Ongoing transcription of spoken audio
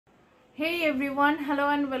Hey everyone, hello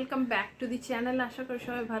and welcome back to the channel. আশা করি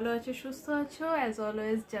সবাই ভালো আছো, সুস্থ আছো, as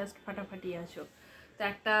always just ফাটাফাটি আছো। তো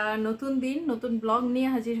একটা নতুন দিন, নতুন ব্লগ নিয়ে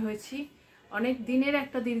হাজির হয়েছি। অনেক দিনের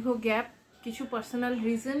একটা দীর্ঘ গ্যাপ, কিছু পার্সোনাল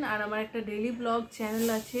রিজন, আর আমার একটা ডেইলি ব্লগ চ্যানেল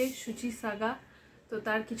আছে সুচি সাগা। তো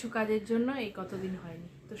তার কিছু কাজের জন্য এই কতদিন হয়নি।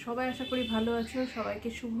 তো সবাই আশা করি ভালো আছো, সবাইকে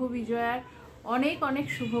শুভ বিজয়ার অনেক অনেক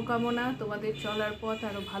শুভকামনা। তোমাদের চলার পথ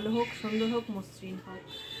আরও ভালো হোক, সুন্দর হোক, মসৃণ হোক।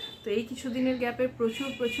 তো এই কিছুদিনের গ্যাপে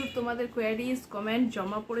প্রচুর তোমাদের কোয়ারিজ কমেন্ট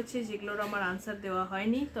জমা পড়েছে, যেগুলোর আমার আনসার দেওয়া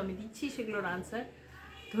হয়নি। তো আমি দিচ্ছি সেগুলোর আনসার।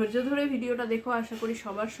 ধৈর্য ধরে ভিডিওটা দেখো, আশা করি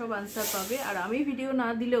সবার সব আনসার পাবে। আর আমি ভিডিও না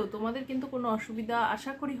দিলেও তোমাদের কিন্তু কোনো অসুবিধা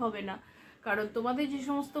আশা করি হবে না, কারণ তোমাদের যে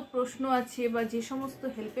সমস্ত প্রশ্ন আছে বা যে সমস্ত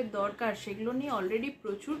হেল্পের দরকার সেগুলো নিয়ে অলরেডি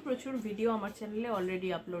প্রচুর ভিডিও আমার চ্যানেলে অলরেডি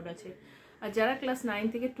আপলোড আছে। আর যারা ক্লাস 9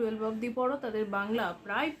 থেকে 12 অবধি পড়ো তাদের বাংলা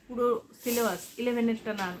প্রায় পুরো সিলেবাস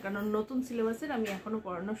 11এরটা না, কারণ নতুন সিলেবাসের আমি এখনও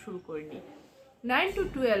পড়ানো শুরু করিনি। 9 to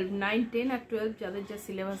 12, 9, 10 আর 12 যাদের যা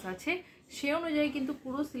সিলেবাস আছে সে অনুযায়ী কিন্তু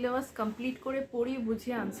পুরো সিলেবাস কমপ্লিট করে পড়িয়ে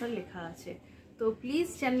বুঝিয়ে আনসার লেখা আছে। তো প্লিজ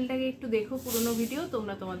চ্যানেলটাকে একটু দেখো, পুরোনো ভিডিও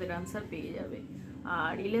তোমরা তোমাদের আনসার পেয়ে যাবে।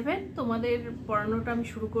 আর 11 তোমাদের পড়ানোটা আমি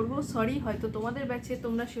শুরু করব। সরি, হয়তো তোমাদের ব্যাচে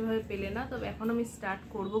তোমরা সেভাবে পেলে না, তবে এখন আমি স্টার্ট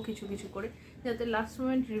করব কিছু করে, যাতে লাস্ট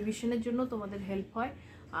মোমেন্ট রিভিশনের জন্য তোমাদের হেল্প হয়।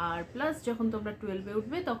 আর প্লাস যখন তোমরা 12-এ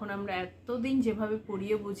উঠবে তখন আমরা এতদিন যেভাবে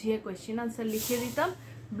পড়িয়ে বুঝিয়ে কোয়েশ্চেন আনসার লিখে দিতাম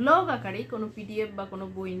ব্লগ আকারেই, কোনো পিডিএফ বা কোনো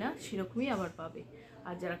বই না, সেরকমই আবার পাবে।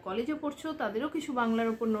 আর যারা কলেজে পড়ছো তাদেরও কিছু বাংলার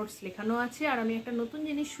ওপর নোটস লেখানো আছে। আর আমি একটা নতুন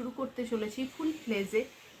জিনিস শুরু করতে চলেছি ফুল ফ্লেজে,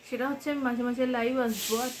 সেটা হচ্ছে আমি মাঝে মাঝে লাইভ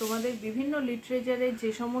আসবো আর তোমাদের বিভিন্ন লিটারেচারের যে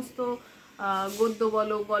সমস্ত গদ্য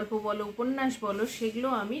বলো, গল্প বলো, উপন্যাস বলো, সেগুলো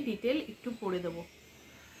আমি ডিটেল একটু পড়ে দেবো,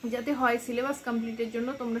 যাতে হয় সিলেবাস কমপ্লিটের জন্য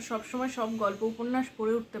তোমরা সবসময় সব গল্প উপন্যাস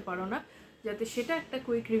পড়ে উঠতে পারো না, যাতে সেটা একটা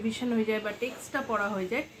কুইক রিভিশন হয়ে যায় বা টেক্সটটা পড়া হয়ে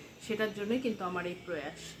যায়, সেটার জন্যই কিন্তু আমার এই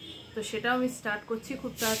প্রয়াস। তো সেটাও আমি স্টার্ট করছি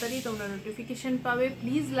খুব তাড়াতাড়ি, তোমরা নোটিফিকেশান পাবে।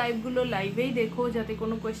 প্লিজ লাইভগুলো লাইভেই দেখো, যাতে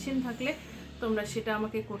কোনো কোয়েশ্চেন থাকলে তোমরা সেটা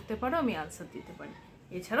আমাকে করতে পারো, আমি আনসার দিতে পারি।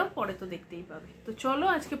 এছাড়াও পরে তো দেখতেই পাবে। তো চলো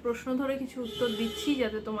আজকে প্রশ্ন ধরে কিছু উত্তর দিচ্ছি,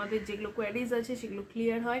 যাতে তোমাদের যেগুলো কোয়ারিজ আছে সেগুলো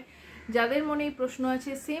ক্লিয়ার হয়। যাদের মনে এই প্রশ্ন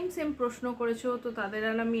আছে, সেম প্রশ্ন করেছো, তো তাদের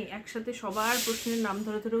আর আমি একসাথে সবার প্রশ্নের নাম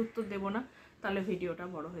ধরে উত্তর দেবো না, তাহলে ভিডিওটা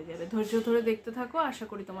বড় হয়ে যাবে। ধৈর্য ধরে দেখতে থাকো, আশা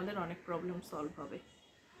করি তোমাদের অনেক প্রবলেম সলভ হবে।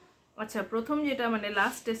 আচ্ছা, প্রথম যেটা মানে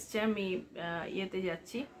লাস্ট এসছে, আমি ইয়েতে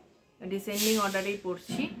যাচ্ছি, ডিসেন্ডিং অর্ডারেই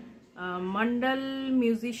পড়ছি। মন্ডল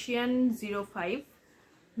মিউজিশিয়ান 05,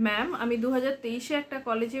 ম্যাম আমি 2023-এ একটা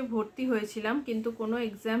কলেজে ভর্তি হয়েছিলাম, কিন্তু কোনো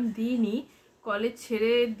এক্সাম দিইনি, কলেজ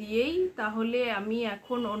ছেড়ে দিয়েই, তাহলে আমি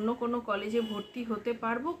এখন অন্য কোনো কলেজে ভর্তি হতে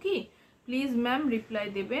পারবো কি? প্লিজ ম্যাম রিপ্লাই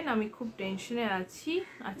দেবেন, আমি খুব টেনশনে আছি।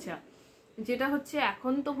 আচ্ছা, যেটা হচ্ছে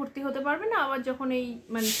এখন তো ভর্তি হতে পারবে না, আবার যখন এই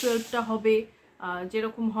মানে 12টা হবে,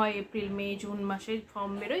 যেরকম হয় এপ্রিল মে জুন মাসে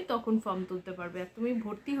ফর্ম বেরোয়, তখন ফর্ম তুলতে পারবে। আর তুমি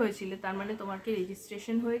ভর্তি হয়েছিলে তার মানে তোমার কি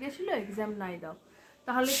রেজিস্ট্রেশন হয়ে গেছিলো, এক্সাম নাই দাও,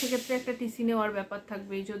 তাহলে সেক্ষেত্রে একটা টিসি নেওয়ার ব্যাপার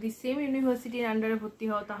থাকবে। যদি সেম ইউনিভার্সিটির আন্ডারে ভর্তি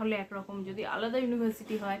হও তাহলে একরকম, যদি আলাদা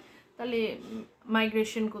ইউনিভার্সিটি হয় তাহলে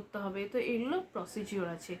মাইগ্রেশন করতে হবে। তো এগুলো প্রসিজিওর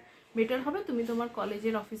আছে। বেটার হবে তুমি তোমার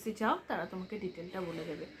কলেজের অফিসে যাও, তারা তোমাকে ডিটেলটা বলে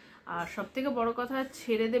দেবে। আর সবথেকে বড় কথা,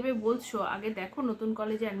 ছেড়ে দেবে বলছো, আগে দেখো নতুন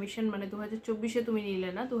কলেজে অ্যাডমিশন, মানে 2024-এ তুমি নিলে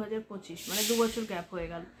না, 2025, মানে 2 বছর গ্যাপ হয়ে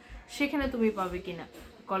গেল, সেখানে তুমি পাবে কিনা।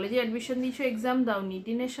 কলেজে অ্যাডমিশন দিয়েছো, এক্সাম দাওনি,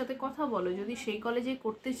 ডিনের সাথে কথা বলো, যদি সেই কলেজে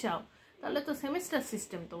করতে চাও তাহলে তো সেমিস্টার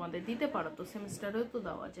সিস্টেম তোমাদের দিতে পারো, তো সেমিস্টারেও তো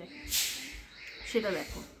দেওয়া যায়, সেটা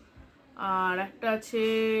দেখো। আর একটা আছে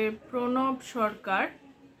প্রণব সরকার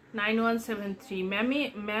 9173,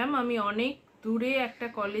 ম্যাম আমি অনেক দূরে একটা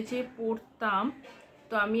কলেজে পড়তাম,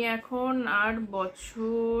 তো আমি এখন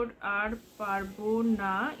বছর আর পারবো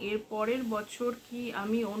না, এর পরের বছর কি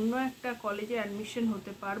আমি অন্য একটা কলেজে অ্যাডমিশন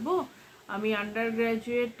হতে পারবো? আমি আন্ডার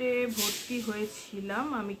গ্র্যাজুয়েটে ভর্তি হয়েছিলাম,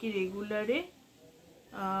 আমি কি রেগুলারে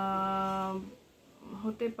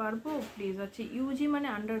হতে পারবো প্লিজ? আচ্ছা, ইউজি মানে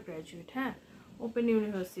আন্ডার গ্র্যাজুয়েট, হ্যাঁ, ওপেন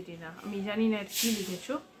ইউনিভার্সিটি না, আমি জানি না কি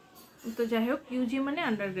লিখেছো। তো যাই হোক, ইউজি মানে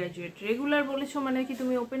আন্ডার গ্র্যাজুয়েট, রেগুলার বলেছো মানে কি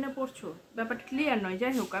তুমি ওপেনে পড়ছো, ব্যাপারটা ক্লিয়ার নয়।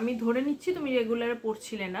 যাই হোক, আমি ধরে নিচ্ছি তুমি রেগুলারে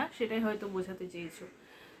পড়ছিলে না, সেটাই হয়তো বোঝাতে চেয়েছো।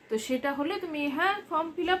 তো সেটা হলে তুমি হ্যাঁ ফর্ম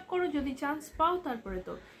ফিল আপ করো, যদি চান্স পাও। তারপরে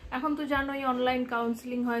তো এখন তো জানোই অনলাইন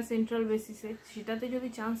কাউন্সিলিং হয় সেন্ট্রাল বেসিসে, সেটাতে যদি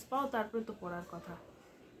চান্স পাও তারপরে তো পড়ার কথা,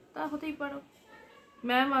 তা হতেই পারো।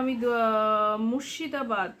 ম্যাম আমি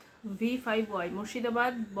মুর্শিদাবাদ V5Y,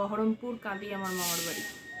 মুর্শিদাবাদ বহরমপুর কাঁদি আমার মামার বাড়ি।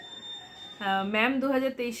 ম্যাম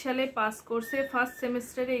 2023 সালে পাস কোর্সে ফার্স্ট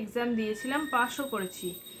সেমিস্টারে এক্সাম দিয়েছিলাম, পাসও করেছি,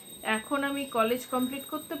 এখন আমি কলেজ কমপ্লিট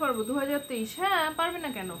করতে পারবো 2023? হ্যাঁ, পারবে না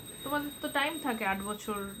কেন, তোমাদের তো টাইম থাকে 8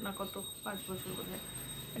 বছর না কত, 5 বছর বোধহয়।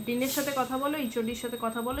 ডিনের সাথে কথা বলো, এইচওডির সাথে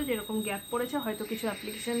কথা বলো, যেরকম গ্যাপ পড়েছে হয়তো কিছু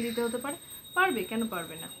অ্যাপ্লিকেশান দিতে হতে পারে, পারবে, কেন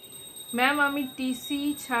পারবে না। ম্যাম আমি টিসি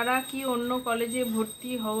ছাড়া কি অন্য কলেজে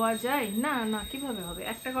ভর্তি হওয়া যায়? না না, কিভাবে হবে?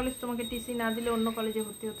 একটা কলেজ তোমাকে টিসি না দিলে অন্য কলেজে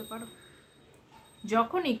ভর্তি হতে পারো।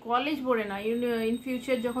 যখনই কলেজ বলে না, ইন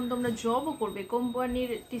ফিউচার যখন তোমরা জবও করবে,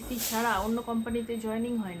 কোম্পানির টিসি ছাড়া অন্য কোম্পানিতে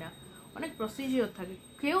জয়েনিং হয় না, অনেক প্রসিজিওর থাকে।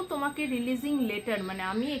 কেউ তোমাকে রিলিজিং লেটার, মানে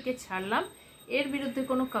আমি একে ছাড়লাম, এর বিরুদ্ধে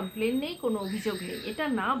কোনো কমপ্লেন নেই, কোনো অভিযোগ নেই, এটা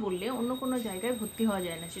না বললে অন্য কোনো জায়গায় ভর্তি হওয়া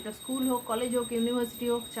যায় না, সেটা স্কুল হোক, কলেজ হোক, ইউনিভার্সিটি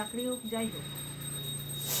হোক, চাকরি হোক, যাই হোক।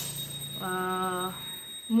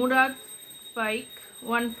 মুরাদ পাইক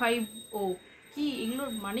 150 কি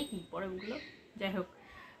এগুলোর মানে কি পরেগুলো? যাই হোক,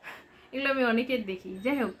 এগুলো আমি অনেকের দেখি।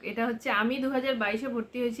 যাই হোক, এটা হচ্ছে আমি 2022-এ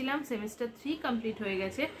ভর্তি হয়েছিলাম, সেমিস্টার 3 কমপ্লিট হয়ে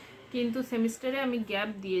গেছে, কিন্তু সেমিস্টারে আমি গ্যাপ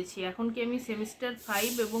দিয়েছি। এখন কি আমি সেমিস্টার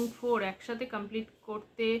 5 এবং 4 একসাথে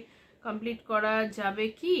কমপ্লিট করা যাবে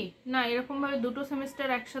কি না? এরকমভাবে দুটো সেমিস্টার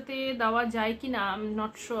একসাথে দেওয়া যায় কি না, আই এম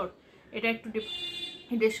নট শিওর। এটা একটু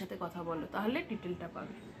এদের সাথে কথা বলো, তাহলে ডিটেলটা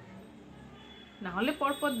পাবে, না হলে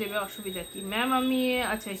পরপর দেবে, অসুবিধা কি? ম্যাম আমি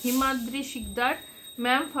আচ্ছা, Himadri Sikdar,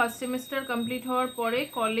 ma'am first semester complete হওয়ার পরে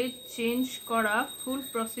কলেজ চেঞ্জ করা ফুল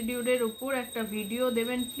প্রসিডিউরের উপর একটা ভিডিও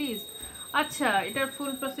দেবেন প্লিজ। আচ্ছা, এটার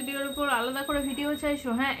ফুল প্রসিডিউরের উপর আলাদা করে ভিডিও চাইছো?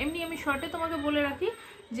 হ্যাঁ, এমনি আমি শর্টে তোমাকে বলে রাখি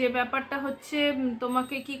যে ব্যাপারটা হচ্ছে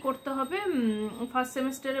তোমাকে কি করতে হবে। ফার্স্ট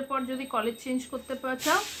সেমিস্টারের পর যদি কলেজ চেঞ্জ করতে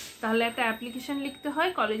চাও তাহলে একটা অ্যাপ্লিকেশন লিখতে হয়,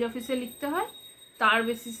 কলেজ অফিসে লিখতে হয়, তার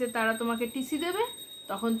বেসিসে তারা তোমাকে টিসি দেবে,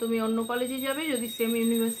 তখন তুমি অন্য কলেজে যাবে। যদি সেম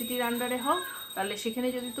ইউনিভার্সিটির আন্ডারে হও তাহলে সেখানে,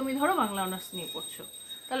 যদি তুমি ধরো বাংলা অনার্স নিয়ে পড়ছো,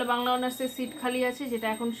 তাহলে বাংলা অনার্সের সিট খালি আছে, যেটা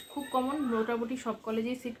এখন খুব কমন, মোটামুটি সব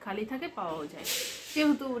কলেজেই সিট খালি থাকে, পাওয়াও যায়,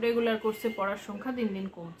 যেহেতু রেগুলার কোর্সে পড়ার সংখ্যা দিন দিন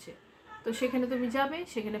কমছে। তো সেখানে তুমি যাবে,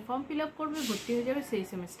 সেখানে ফর্ম ফিল আপ করবে, ভর্তি হয়ে যাবে সেই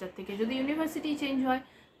সেমিস্টার থেকে। যদি ইউনিভার্সিটি চেঞ্জ হয়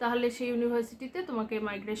তাহলে সেই ইউনিভার্সিটিতে তোমাকে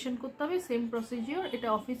মাইগ্রেশন করতে হবে, সেম প্রসিজিওর। এটা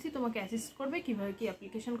অফিসই তোমাকে অ্যাসিস্ট করবে কীভাবে কী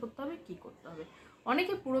অ্যাপ্লিকেশন করতে হবে, কী করতে হবে।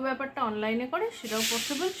 অনেকে পুরো ব্যাপারটা অনলাইনে করে, সেটাও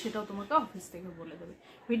পসিবল, সেটাও তোমাকে অফিস থেকে বলে দেবে।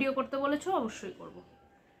 ভিডিও করতে বলেছো, অবশ্যই করব।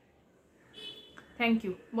 থ্যাংক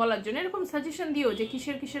ইউ বলার জন্য। এরকম সাজেশন দিও যে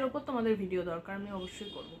কিসের ওপর তোমাদের ভিডিও দরকার, আমি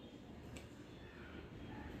অবশ্যই করব।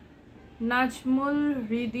 নাজমুল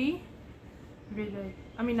হৃদয়,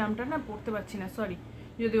 আমি নামটা না পড়তে পারছি না, সরি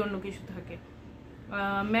যদি অন্য কিছু থাকে।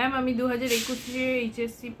 ম্যাম আমি 2021-এ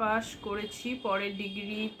এইচএসসি পাস করেছি, পরে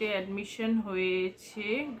ডিগ্রিতে অ্যাডমিশন হয়েছে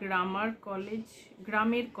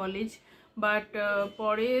গ্রামের কলেজ, বাট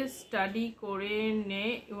পরে স্টাডি করে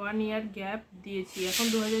 1 ইয়ার গ্যাপ দিয়েছি। এখন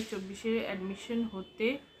 2024-এ অ্যাডমিশন হতে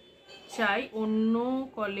চাই অন্য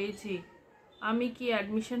কলেজে, আমি কি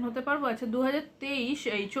অ্যাডমিশন হতে পারবো? আচ্ছা,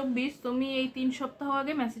 2023-24 তুমি এই 3 সপ্তাহ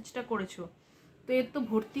আগে মেসেজটা করেছো, তো এর তো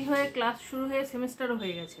ভর্তি হয়ে ক্লাস শুরু হয়ে সেমিস্টারও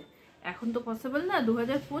হয়ে গেছে, এখন তো পসিবল না।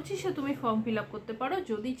 2025-এ তুমি ফর্ম ফিল আপ করতে পারো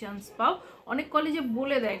যদি চান্স পাও। অনেক কলেজে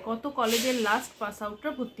বলে দেয় কত কলেজের লাস্ট পাস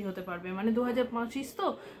আউটরা ভর্তি হতে পারবে, মানে 2025 তো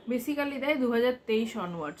বেসিক্যালি দেয় 2023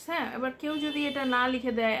 অনওয়ার্ডস। হ্যাঁ, এবার কেউ যদি এটা না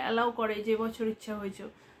লিখে দেয়, অ্যালাউ করে যে বছর ইচ্ছা হয়েছে,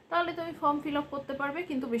 তাহলে তুমি ফর্ম ফিল আপ করতে পারবে।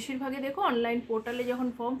 কিন্তু বেশিরভাগই দেখো অনলাইন পোর্টালে যখন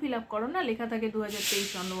ফর্ম ফিল আপ করো না, লেখা থাকে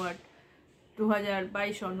 2023 অনওয়ার্ড,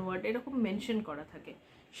 2022 অনওয়ার্ড, এরকম মেনশন করা থাকে,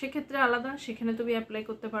 সেক্ষেত্রে আলাদা, সেখানে তুমি অ্যাপ্লাই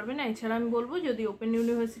করতে পারবে না। এছাড়া আমি বলবো যদি ওপেন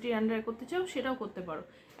ইউনিভার্সিটির আন্ডারে করতে চাও সেটাও করতে পারো,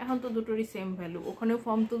 এখন তো দুটোরই সেম ভ্যালু, ওখানেও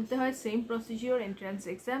ফর্ম তুলতে হয়, সেম প্রসিজিওর, এন্ট্রান্স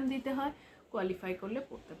এক্সাম দিতে হয়, কোয়ালিফাই করলে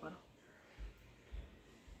পড়তে পারো।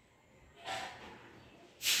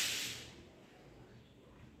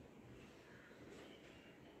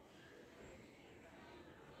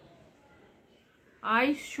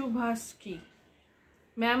 সুভাষ কি,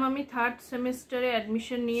 ম্যাম আমি 3rd সেমিস্টারে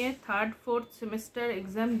অ্যাডমিশন নিয়ে 3rd 4th সেমিস্টার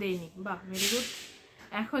এক্সাম দেইনি। বাহ, ভেরি গুড।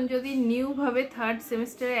 এখন যদি নিউভাবে 3rd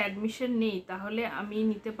সেমিস্টারে অ্যাডমিশন নেই তাহলে আমি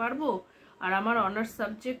নিতে পারবো? আর আমার অনার্স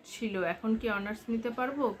সাবজেক্ট ছিল, এখন কি অনার্স নিতে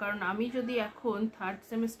পারবো? কারণ আমি যদি এখন 3rd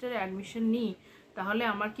সেমিস্টারে অ্যাডমিশন নিই তাহলে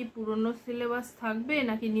আমার কি পুরনো সিলেবাস থাকবে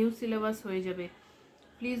নাকি নিউ সিলেবাস হয়ে যাবে?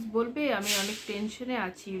 প্লিজ বলবে, আমি অনেক টেনশনে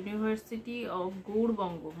আছি। University of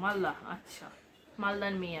Gourbanga, Malda. আচ্ছা,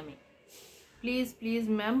 মালদার মেয়ে আমি। প্লিজ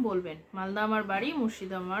ম্যাম বলবেন। মালদা আমার বাড়ি,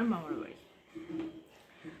 মুর্শিদা আমার মামার বাড়ি।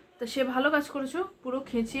 তো সে ভালো কাজ করেছো, পুরো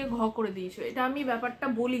খেঁচিয়ে করে দিয়েছো। এটা আমি ব্যাপারটা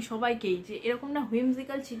বলি সবাইকেই যে এরকম না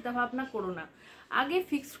হুইমজিক্যাল চিন্তাভাবনা করো না, আগে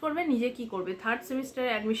ফিক্সড করবে নিজে কি করবে। 3rd সেমিস্টারে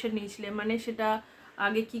অ্যাডমিশন নিয়েছিলে মানে সেটা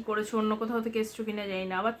আগে কি করেছো, অন্য কোথাও থেকে এসছো কিনা জানি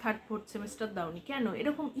না, আবার 3rd 4th সেমিস্টার দাওনি কেন?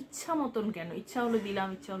 এরকম ইচ্ছা মতন কেন? ইচ্ছা হলো দিলাম,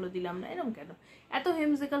 ইচ্ছা হলো দিলাম না, এরকম কেন? এত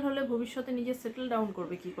হুইমজিক্যাল হলে ভবিষ্যতে নিজে সেটেল ডাউন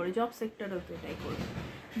করবে কি করে? জব সেক্টরেও তো এটাই করবে।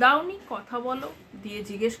 দাওনি, কথা বলো, দিয়ে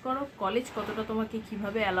জিজ্ঞেস করো কলেজ কতটা তোমাকে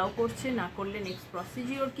কিভাবে অ্যালাউ করছে, না করলে নেক্সট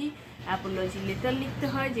প্রসিজিওর কি। অ্যাপোলজি লেটার লিখতে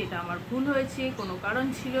হয়, যেটা আমার ভুল হয়েছে, কোনো কারণ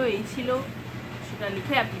ছিল, এই ছিল, সেটা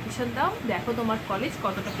লিখে অ্যাপ্লিকেশন দাও, দেখো তোমার কলেজ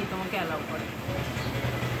কতটা কি তোমাকে অ্যালাউ করে।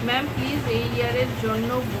 ম্যাম প্লিজ এই ইয়ারের জন্য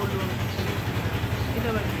বলুন।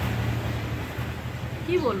 এটা কি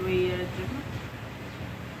কি বলবো এই ইয়ারের জন্য?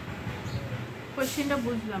 কোশ্চেনটা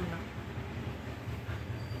বুঝলাম না।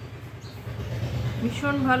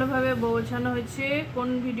 ভীষণ ভালোভাবে বোঝানো হয়েছে। কোন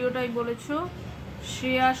ভিডিওটাই বলেছো?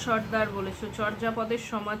 শ্রেয়া সর্দার বলেছো, চর্যাপদের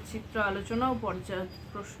সমাজচিত্র আলোচনা ও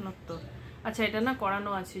প্রশ্নোত্তর। আচ্ছা, এটা না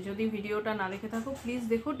করানো আছে, যদি ভিডিওটা না দেখে থাকো প্লিজ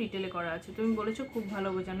দেখো, ডিটেলে করা আছে। তুমি বলেছো খুব ভালো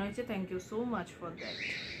বোঝানো হয়েছে, thank you so much for that.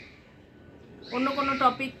 অন্য কোনো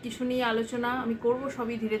টপিক কিছু নিয়ে আলোচনা আমি করব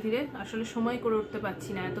সবই ধীরে ধীরে, আসলে সময় করে উঠতে পারছি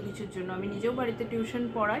না এত কিছুর জন্য। আমি নিজেও বাড়িতে টিউশন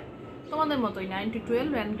পড়াই, তোমাদের মতোই 9 to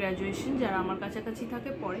 12 অ্যান্ড গ্র্যাজুয়েশন যারা আমার কাছাকাছি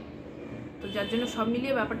থাকে পড়ে, তো যার জন্য সব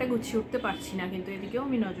মিলিয়ে ব্যাপারটা গুছিয়ে উঠতে পারছি না, কিন্তু এদিকেও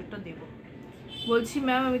আমি নজরটা দেবো। বলছি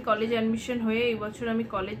ম্যাম, আমি কলেজ অ্যাডমিশন হয়ে এই বছর আমি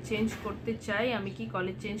কলেজ চেঞ্জ করতে চাই, আমি কি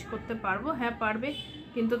কলেজ চেঞ্জ করতে পারবো? হ্যাঁ পারবে,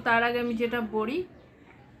 কিন্তু তার আগে আমি যেটা বলি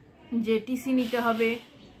যে টিসি নিতে হবে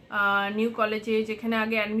নিউ কলেজে, যেখানে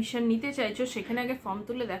আগে অ্যাডমিশন নিতে চাইছো সেখানে আগে ফর্ম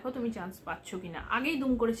তুলে দেখো তুমি চান্স পাচ্ছ কি না। আগেই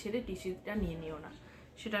দুম করে ছেড়ে টিসিটা নিয়ে নিও না,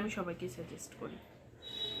 সেটা আমি সবাইকে সাজেস্ট করি।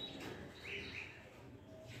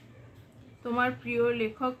 তোমার প্রিয়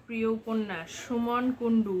লেখক, প্রিয় উপন্যাস? সুমন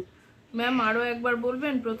কুণ্ডু। ম্যাম আরও একবার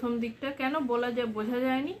বলবেন প্রথম দিকটা? কেন বলা যায়, বোঝা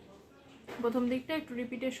যায়নি প্রথম দিকটা, একটু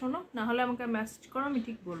রিপিটে শোনো, না হলে আমাকে মেসেজ করো, আমি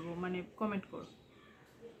ঠিক বলবো, মানে কমেন্ট করো,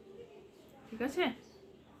 ঠিক আছে?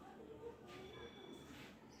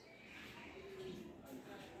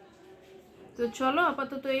 তো চলো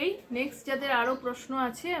আপাতত এই, নেক্সট যাদের আরও প্রশ্ন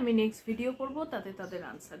আছে আমি নেক্সট ভিডিও করব, তাতে তাদের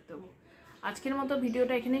আনসার দেবো। আজকের মতো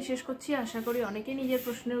ভিডিওটা এখানেই শেষ করছি। আশা করি অনেকেই নিজের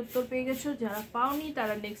প্রশ্নের উত্তর পেয়ে গেছো, যারা পাওনি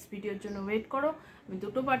তারা নেক্সট ভিডিওর জন্য ওয়েট করো। আমি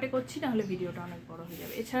দুটো পার্টে করছি, নাহলে ভিডিওটা অনেক বড় হয়ে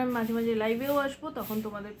যাবে। এছাড়া আমি মাঝে মাঝে লাইভেও আসবো, তখন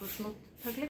তোমাদের প্রশ্ন থাকলে